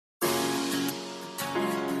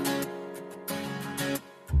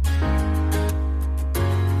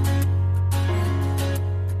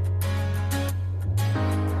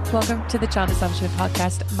Welcome to the Child Discipleship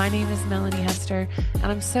Podcast. My name is Melanie Hester, and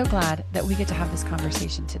I'm so glad that we get to have this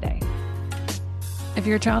conversation today. If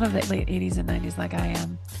you're a child of the late 80s and 90s like I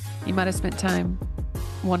am, you might have spent time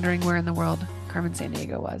wondering where in the world Carmen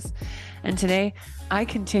Sandiego was. And today, I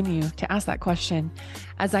continue to ask that question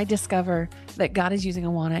as I discover that God is using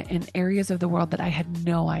Awana in areas of the world that I had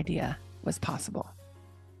no idea was possible.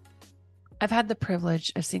 I've had the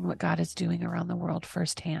privilege of seeing what God is doing around the world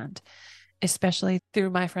firsthand, especially through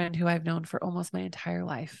my friend who I've known for almost my entire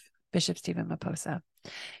life, Bishop Stephen Maposa.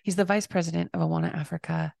 He's the vice president of Awana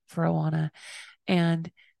Africa for Awana. And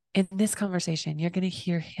in this conversation, you're going to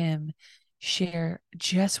hear him share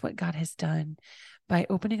just what God has done by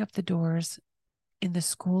opening up the doors in the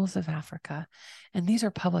schools of Africa. And these are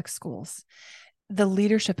public schools. The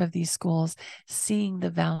leadership of these schools seeing the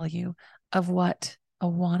value of what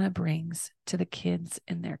Awana brings to the kids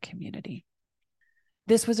in their community.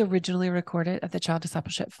 This was originally recorded at the Child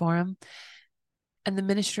Discipleship Forum, and the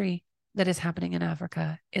ministry that is happening in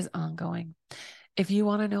Africa is ongoing. If you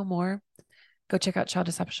want to know more, go check out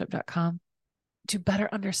childdiscipleship.com to better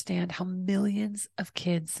understand how millions of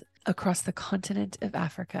kids across the continent of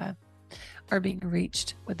Africa are being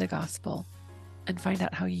reached with the gospel, and find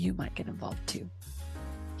out how you might get involved too.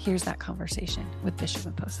 Here's that conversation with Bishop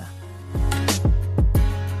Maposa.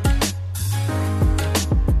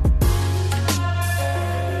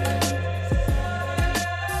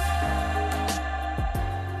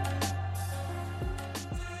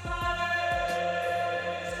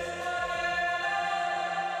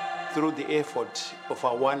 Through the effort of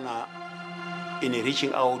Awana in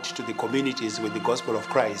reaching out to the communities with the gospel of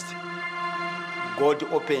Christ, God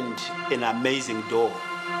opened an amazing door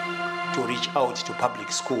to reach out to public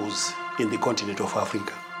schools in the continent of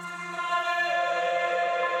Africa.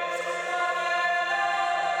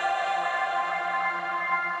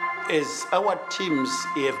 As our teams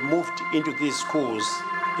have moved into these schools,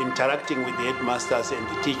 interacting with the headmasters and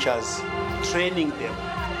the teachers, training them,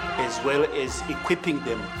 as well as equipping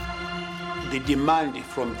them, the demand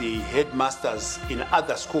from the headmasters in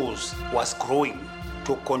other schools was growing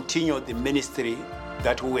to continue the ministry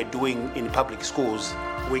that we were doing in public schools.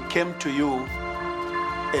 We came to you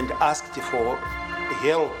and asked for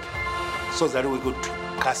help so that we could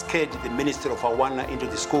cascade the ministry of Awana into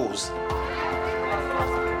the schools.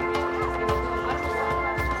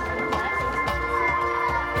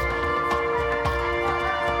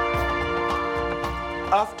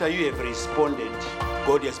 After you have responded,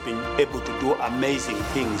 God has been able to do amazing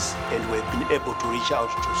things, and we've been able to reach out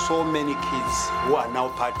to so many kids who are now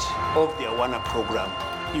part of the Awana program.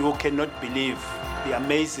 You cannot believe the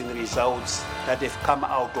amazing results that have come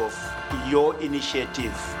out of your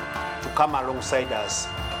initiative to come alongside us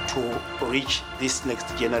to reach this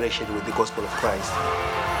next generation with the gospel of Christ.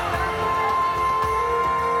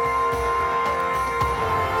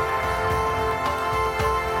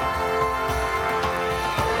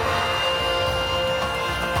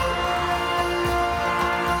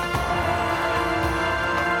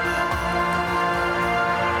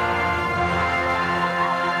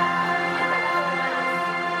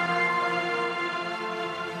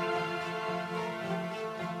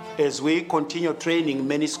 As we continue training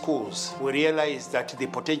many schools, we realize that the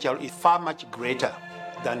potential is far much greater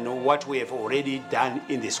than what we have already done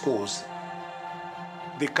in the schools.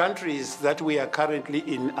 The countries that we are currently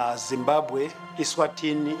in are Zimbabwe,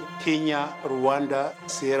 Eswatini, Kenya, Rwanda,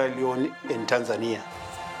 Sierra Leone, and Tanzania.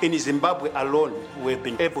 In Zimbabwe alone, we've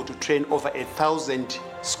been able to train over 1,000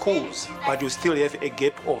 schools, but we still have a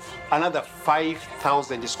gap of another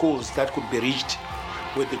 5,000 schools that could be reached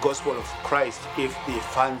with the gospel of Christ if the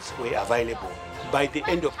funds were available. By the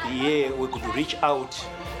end of the year, we could reach out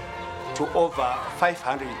to over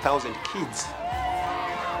 500,000 kids.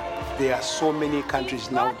 There are so many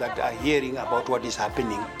countries now that are hearing about what is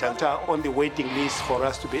happening, that are on the waiting list for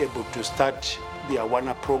us to be able to start the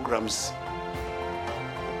Awana programs.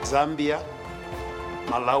 Zambia,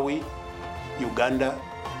 Malawi, Uganda,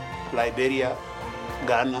 Liberia,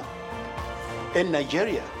 Ghana, and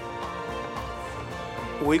Nigeria.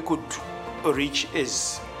 We could reach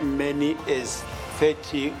as many as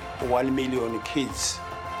 31 million kids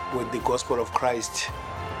with the gospel of Christ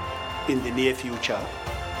in the near future.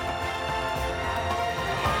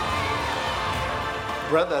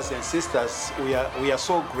 Brothers and sisters, we are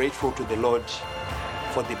so grateful to the Lord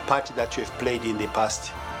for the part that you have played in the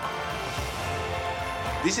past.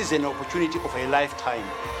 This is an opportunity of a lifetime,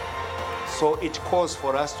 so it calls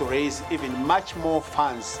for us to raise even much more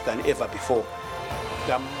funds than ever before.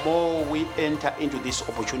 The more we enter into this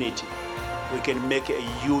opportunity, we can make a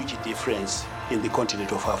huge difference in the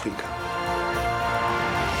continent of Africa.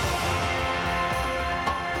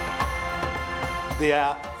 There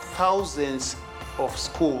are thousands of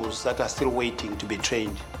schools that are still waiting to be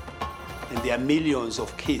trained. And there are millions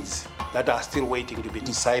of kids that are still waiting to be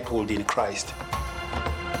discipled in Christ.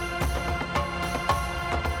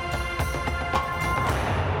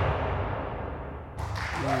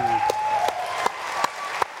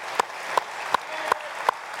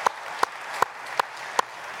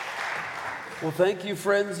 Well, thank you,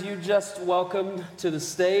 friends. You just welcomed to the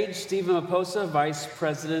stage Stephen Maposa, Vice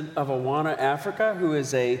President of Awana Africa, who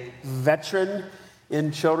is a veteran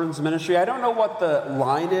in children's ministry. I don't know what the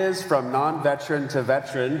line is from non-veteran to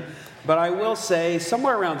veteran, but I will say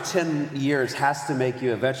somewhere around 10 years has to make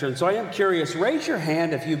you a veteran. So I am curious, raise your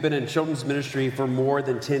hand if you've been in children's ministry for more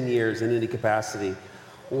than 10 years in any capacity.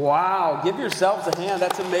 Wow, give yourselves a hand.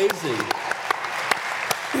 That's amazing.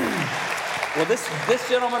 Well, this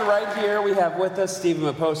gentleman right here we have with us, Stephen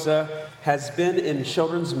Maposa, has been in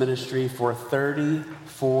children's ministry for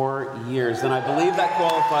 34 years, and I believe that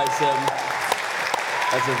qualifies him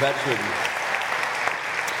as a veteran.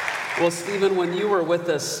 Well, Stephen, when you were with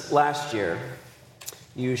us last year,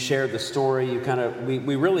 you shared the story.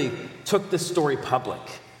 We really took this story public.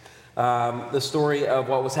 The story of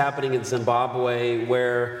what was happening in Zimbabwe,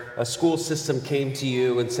 where a school system came to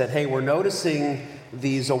you and said, hey, we're noticing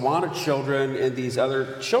these Awana children and these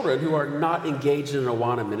other children who are not engaged in an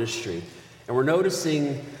Awana ministry. And we're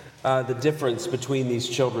noticing the difference between these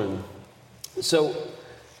children. So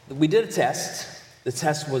we did a test. The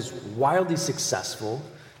test was wildly successful.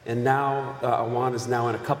 And now Awana is now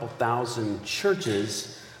in a couple thousand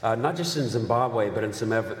churches, not just in Zimbabwe, but in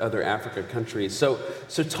some other African countries. So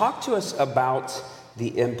talk to us about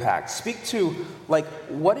the impact. Speak to,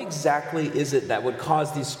 what exactly is it that would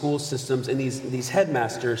cause these school systems and these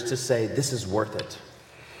headmasters to say, this is worth it?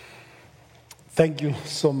 Thank you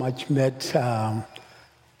so much, Matt.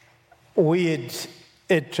 We had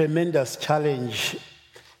a tremendous challenge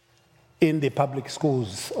in the public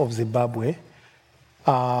schools of Zimbabwe.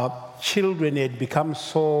 Children had become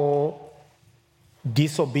so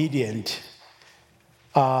disobedient.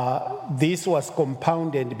 This was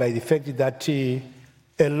compounded by the fact that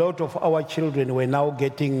a lot of our children were now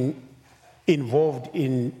getting involved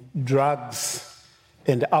in drugs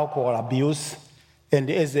and alcohol abuse. And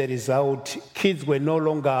as a result, kids were no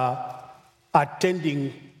longer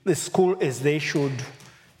attending the school as they should.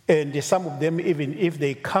 And some of them, even if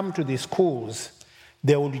they come to the schools,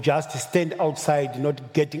 they would just stand outside,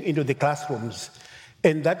 not getting into the classrooms.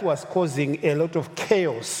 And that was causing a lot of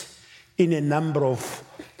chaos in a number of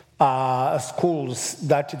schools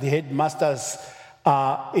that the headmasters,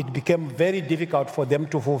 it became very difficult for them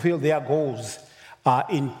to fulfill their goals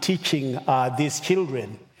in teaching these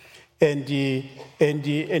children. And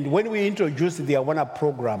when we introduced the Awana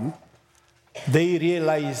program, they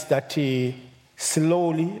realized that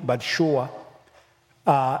slowly but sure,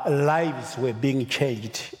 lives were being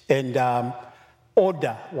changed, and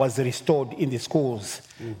order was restored in the schools.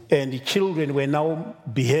 And the children were now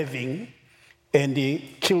behaving, and the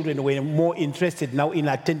children were more interested now in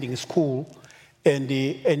attending school. And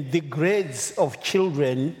the grades of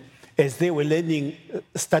children, as they were learning,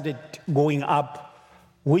 started going up,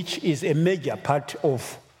 which is a major part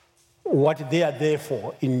of what they are there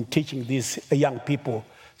for in teaching these young people.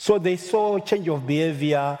 So they saw a change of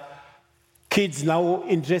behavior, kids now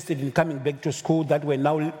interested in coming back to school that were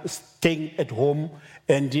now staying at home,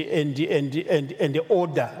 and the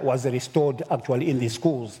order was restored actually in the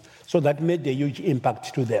schools. So that made a huge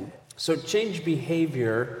impact to them. So change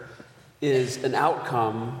behavior is an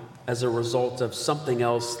outcome as a result of something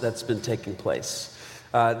else that's been taking place.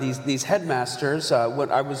 These headmasters,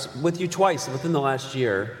 when I was with you twice within the last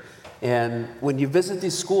year, and when you visit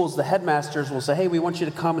these schools, the headmasters will say, hey, we want you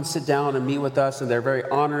to come and sit down and meet with us, and they're very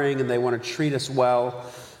honoring and they want to treat us well.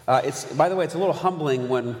 By the way, it's a little humbling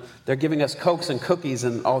when they're giving us Cokes and cookies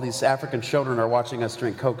and all these African children are watching us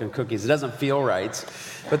drink Coke and cookies. It doesn't feel right,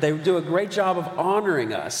 but they do a great job of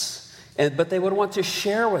honoring us. But they would want to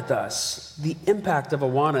share with us the impact of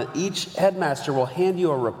Awana. Each headmaster will hand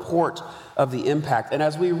you a report of the impact. And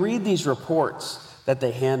as we read these reports that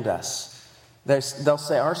they hand us, they'll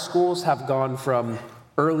say our schools have gone from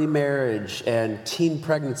early marriage and teen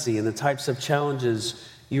pregnancy and the types of challenges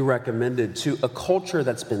you recommended to a culture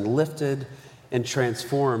that's been lifted and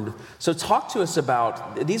transformed. So talk to us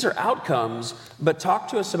about, these are outcomes, but talk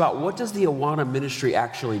to us about what does the Awana ministry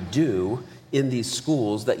actually do in these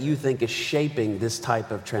schools that you think is shaping this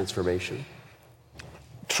type of transformation?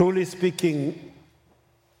 Truly speaking,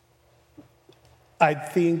 I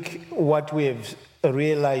think what we have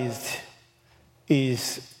realized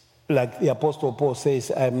is, like the Apostle Paul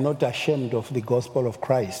says, I am not ashamed of the gospel of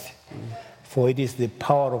Christ. for it is the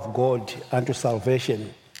power of God unto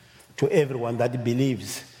salvation to everyone that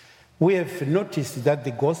believes. We have noticed that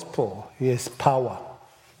the gospel has power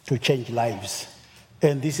to change lives.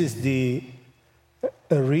 And this is the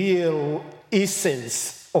real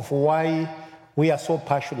essence of why we are so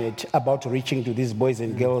passionate about reaching to these boys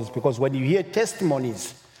and girls, because when you hear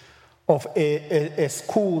testimonies of a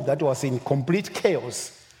school that was in complete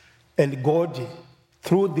chaos and God,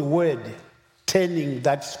 through the word, turning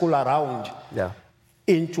that school around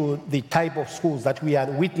into the type of schools that we are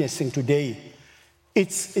witnessing today,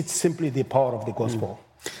 it's simply the power of the gospel.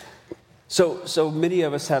 So many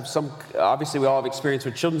of us have obviously we all have experience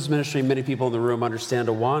with children's ministry. Many people in the room understand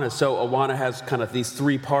Awana. So Awana has kind of these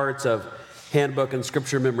three parts of handbook and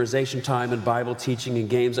scripture memorization time and Bible teaching and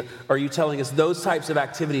games. Are you telling us those types of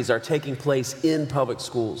activities are taking place in public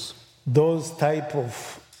schools? Those type of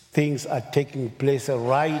things are taking place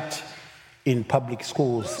right in public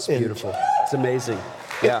schools. It's beautiful. It's amazing.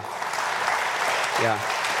 Yeah.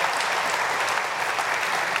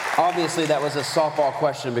 Obviously, that was a softball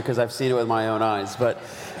question because I've seen it with my own eyes. But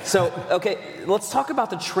okay, let's talk about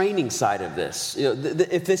the training side of this.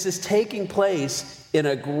 If this is taking place in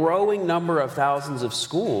a growing number of thousands of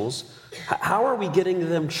schools, how are we getting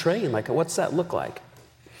them trained? Like, what's that look like?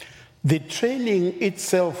 The training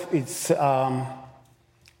itself, it's a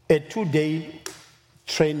 2-day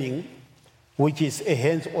training, which is a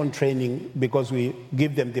hands-on training because we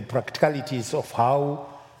give them the practicalities of how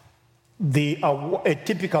a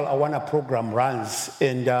typical Awana program runs.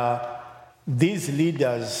 And these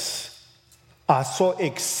leaders are so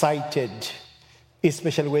excited,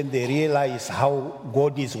 especially when they realize how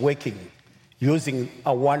God is working, using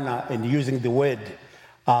Awana and using the word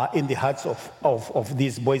in the hearts of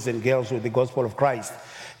these boys and girls with the gospel of Christ.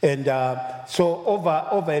 And so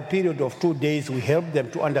over a period of 2 days, we help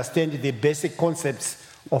them to understand the basic concepts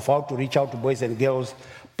of how to reach out to boys and girls,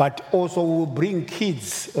 but also we'll bring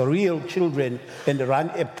kids, real children, and run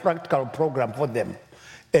a practical program for them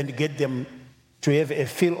and get them to have a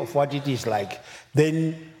feel of what it is like.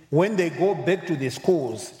 Then when they go back to the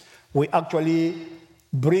schools, we actually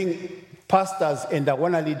bring pastors and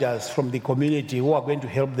Awana leaders from the community who are going to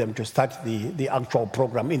help them to start the actual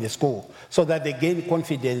program in the school so that they gain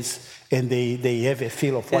confidence and they have a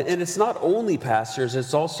feel of what... And it's not only pastors,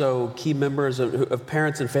 it's also key members of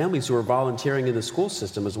parents and families who are volunteering in the school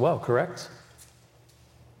system as well, correct?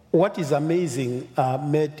 What is amazing,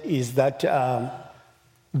 Matt, is that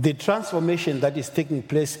the transformation that is taking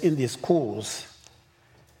place in the schools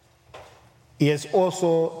has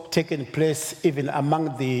also taken place even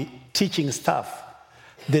among the teaching staff.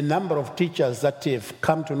 The number of teachers that have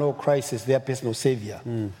come to know Christ as their personal savior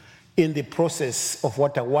in the process of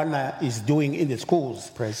what Awana is doing in the schools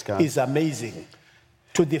Praise God. Is amazing.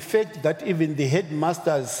 To the fact that even the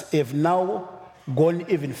headmasters have now gone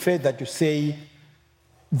even further to say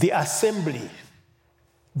the assembly,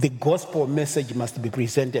 the gospel message must be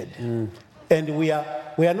presented. And we are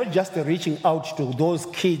not just reaching out to those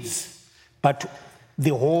kids, but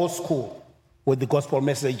the whole school with the gospel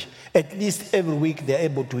message. At least every week they're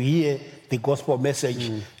able to hear the gospel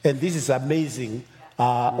message. And this is amazing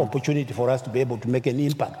opportunity for us to be able to make an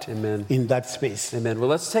impact in that space. Amen. Well,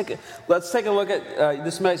 let's take a look at,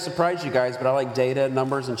 this might surprise you guys, but I like data,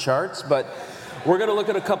 numbers, and charts. But we're going to look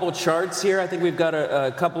at a couple of charts here. I think we've got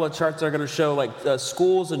a couple of charts that are going to show like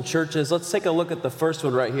schools and churches. Let's take a look at the first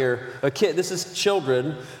one right here. This is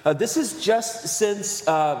children. This is just since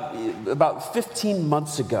about 15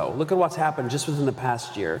 months ago. Look at what's happened just within the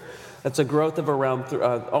past year. That's a growth of around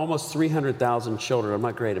almost 300,000 children. I'm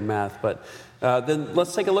not great at math, but then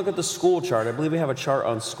let's take a look at the school chart. I believe we have a chart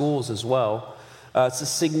on schools as well. It's a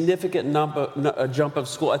significant jump of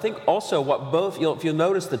school. I think also if you'll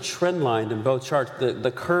notice the trend line in both charts,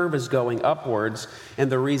 the curve is going upwards.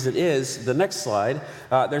 And the reason is, the next slide,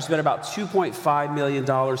 there's been about $2.5 million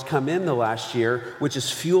come in the last year, which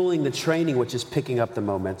is fueling the training, which is picking up the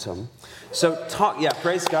momentum. So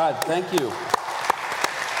praise God. Thank you.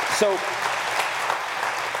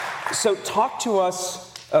 So talk to us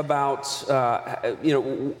about,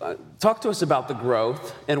 talk to us about the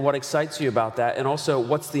growth and what excites you about that, and also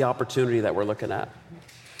what's the opportunity that we're looking at?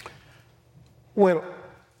 Well,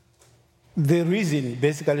 the reason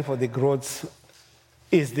basically for the growth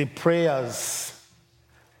is the prayers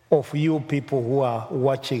of you people who are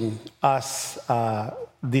watching us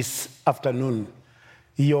this afternoon.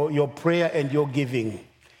 Your prayer and your giving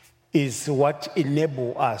is what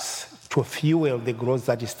enable us to fuel the growth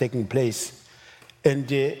that is taking place. And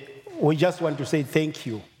we just want to say thank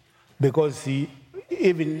you, because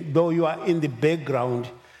even though you are in the background,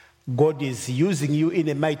 God is using you in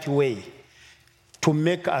a mighty way to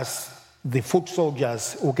make us the foot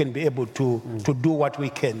soldiers who can be able to do what we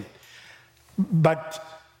can. But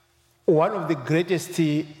one of the greatest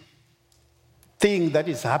thing that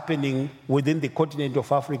is happening within the continent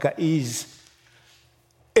of Africa is,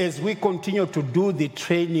 as we continue to do the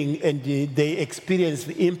training and they experience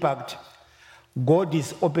the impact, God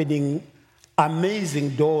is opening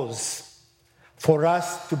amazing doors for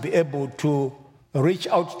us to be able to reach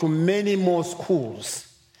out to many more schools,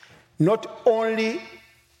 not only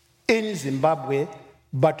in Zimbabwe,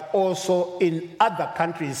 but also in other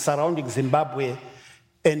countries surrounding Zimbabwe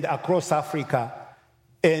and across Africa.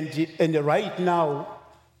 And right now,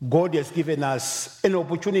 God has given us an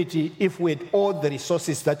opportunity, if we had all the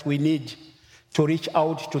resources that we need, to reach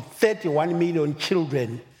out to 31 million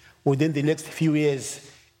children within the next few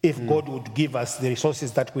years, if God would give us the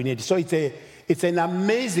resources that we need. So it's an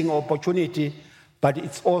amazing opportunity, but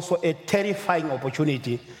it's also a terrifying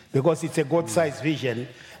opportunity because it's a God-sized vision,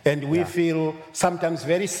 and we feel sometimes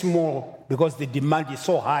very small because the demand is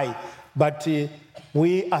so high. But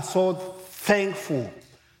we are so thankful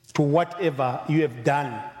to whatever you have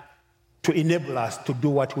done to enable us to do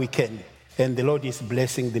what we can. And the Lord is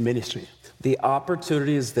blessing the ministry. The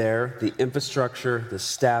opportunity is there, the infrastructure, the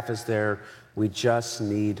staff is there. We just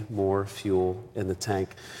need more fuel in the tank.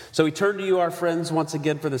 So we turn to you, our friends, once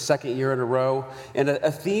again for the second year in a row. And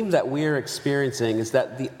a theme that we're experiencing is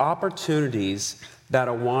that the opportunities that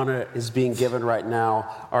Awana is being given right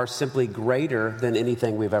now are simply greater than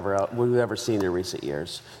anything we've ever seen in recent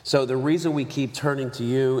years. So the reason we keep turning to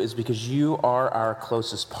you is because you are our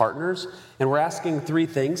closest partners, and we're asking three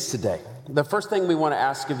things today. The first thing we want to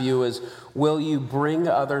ask of you is, will you bring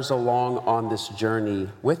others along on this journey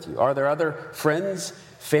with you? Are there other friends,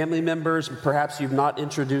 family members, perhaps you've not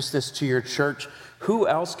introduced this to your church? Who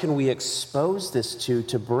else can we expose this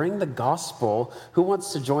to bring the gospel? Who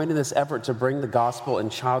wants to join in this effort to bring the gospel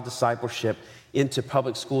and child discipleship into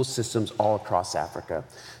public school systems all across Africa?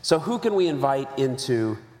 So who can we invite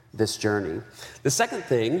into this journey? The second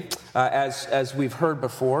thing, as we've heard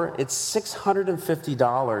before, it's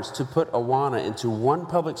 $650 to put Awana into one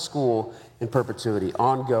public school in perpetuity,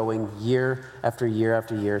 ongoing, year after year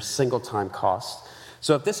after year, single-time cost.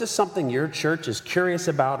 So if this is something your church is curious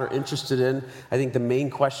about or interested in, I think the main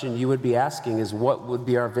question you would be asking is, what would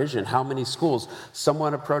be our vision? How many schools?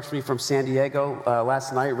 Someone approached me from San Diego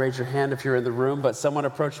last night. Raise your hand if you're in the room. But someone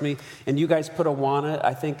approached me, and you guys put Awana,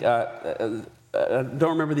 I think, I don't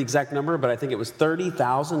remember the exact number, but I think it was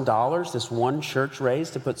 $30,000 this one church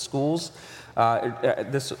raised to put schools,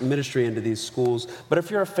 this ministry into these schools. But if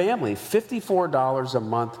you're a family, $54 a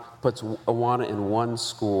month puts Awana in one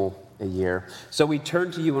school a year. So we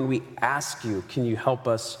turn to you and we ask you, can you help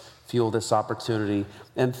us fuel this opportunity?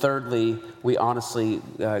 And thirdly, we honestly,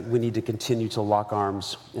 we need to continue to lock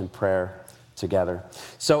arms in prayer together.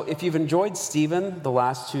 So if you've enjoyed Stephen the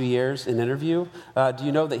last 2 years in interview, do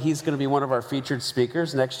you know that he's going to be one of our featured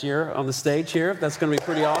speakers next year on the stage here? That's going to be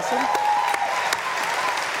pretty awesome.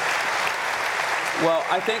 Well,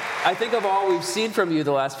 I think of all we've seen from you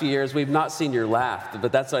the last few years, we've not seen your laugh,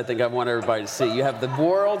 but that's what I think I want everybody to see. You have the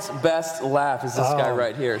world's best laugh, is this guy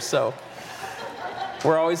right here. So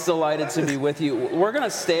we're always delighted to be with you. We're going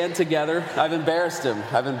to stand together. I've embarrassed him.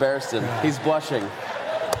 He's blushing.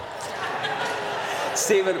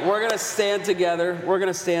 Stephen, we're going to stand together.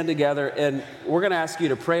 And we're going to ask you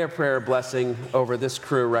to pray a prayer of blessing over this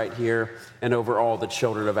crew right here and over all the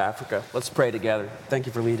children of Africa. Let's pray together. Thank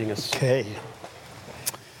you for leading us. Okay.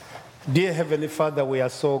 Dear Heavenly Father, we are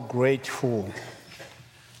so grateful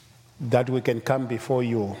that we can come before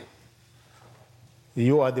you.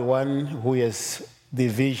 You are the one who has the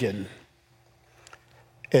vision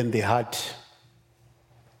and the heart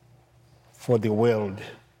for the world.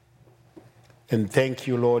 And thank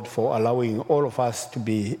you, Lord, for allowing all of us to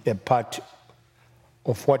be a part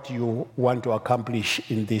of what you want to accomplish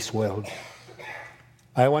in this world.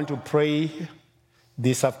 I want to pray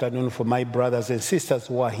this afternoon for my brothers and sisters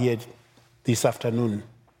who are here this afternoon,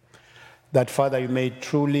 that, Father, you may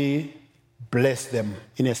truly bless them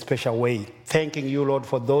in a special way. Thanking you, Lord,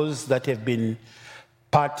 for those that have been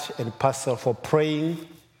part and parcel for praying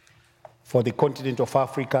for the continent of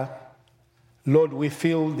Africa. Lord, we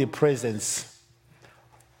feel the presence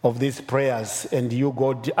of these prayers and you,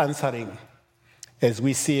 God, answering as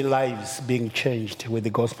we see lives being changed with the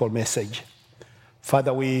gospel message.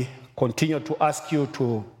 Father, we continue to ask you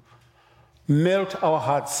to melt our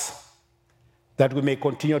hearts that we may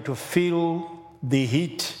continue to feel the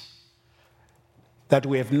heat, that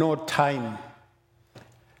we have no time.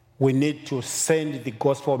 We need to send the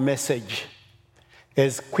gospel message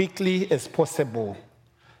as quickly as possible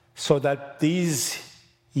so that these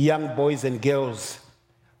young boys and girls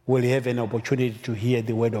will have an opportunity to hear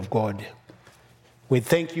the word of God. We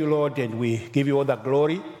thank you, Lord, and we give you all the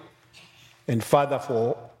glory. And Father,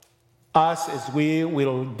 for us as we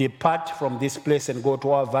will depart from this place and go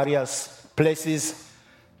to our various places,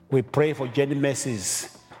 we pray for journey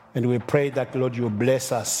mercies. And we pray that, Lord, you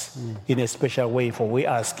bless us in a special way, for we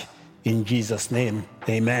ask in Jesus' name.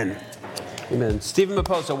 Amen. Amen. Stephen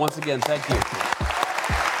Maposa, once again, thank you.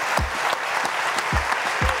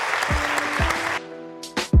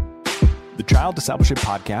 The Child Discipleship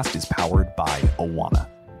Podcast is powered by Awana.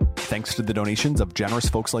 Thanks to the donations of generous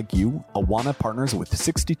folks like you, Awana partners with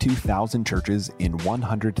 62,000 churches in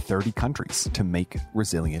 130 countries to make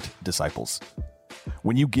resilient disciples.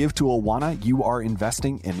 When you give to Awana, you are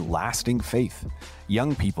investing in lasting faith,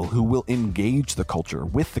 young people who will engage the culture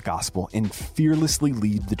with the gospel and fearlessly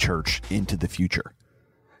lead the church into the future.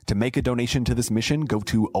 To make a donation to this mission, go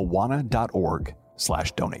to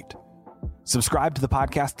awana.org/donate. Subscribe to the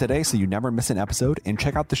podcast today so you never miss an episode, and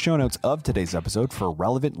check out the show notes of today's episode for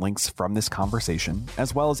relevant links from this conversation,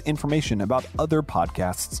 as well as information about other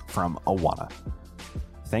podcasts from Awana.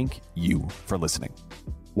 Thank you for listening.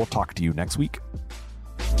 We'll talk to you next week.